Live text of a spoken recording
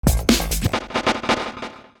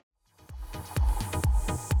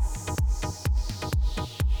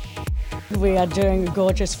we are doing a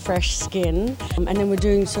gorgeous fresh skin, and then we're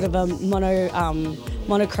doing sort of a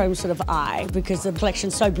monochrome sort of eye, because the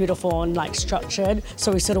collection's so beautiful and like structured,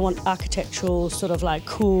 so we sort of want architectural, sort of like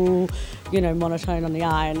cool, monotone on the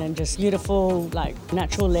eye, and then just beautiful like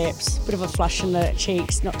natural lips, bit of a flush in the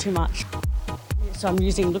cheeks, not too much. So I'm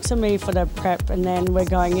using Looks of Me for the prep, and then we're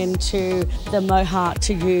going into the Mohart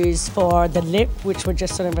to use for the lip, which were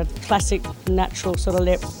just sort of a classic natural sort of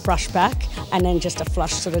lip brush back, and then just a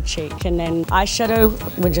flush sort of cheek. And then eyeshadow,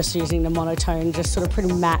 we're just using the monotone, just sort of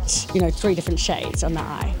pretty matte, 3 different shades on the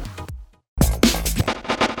eye.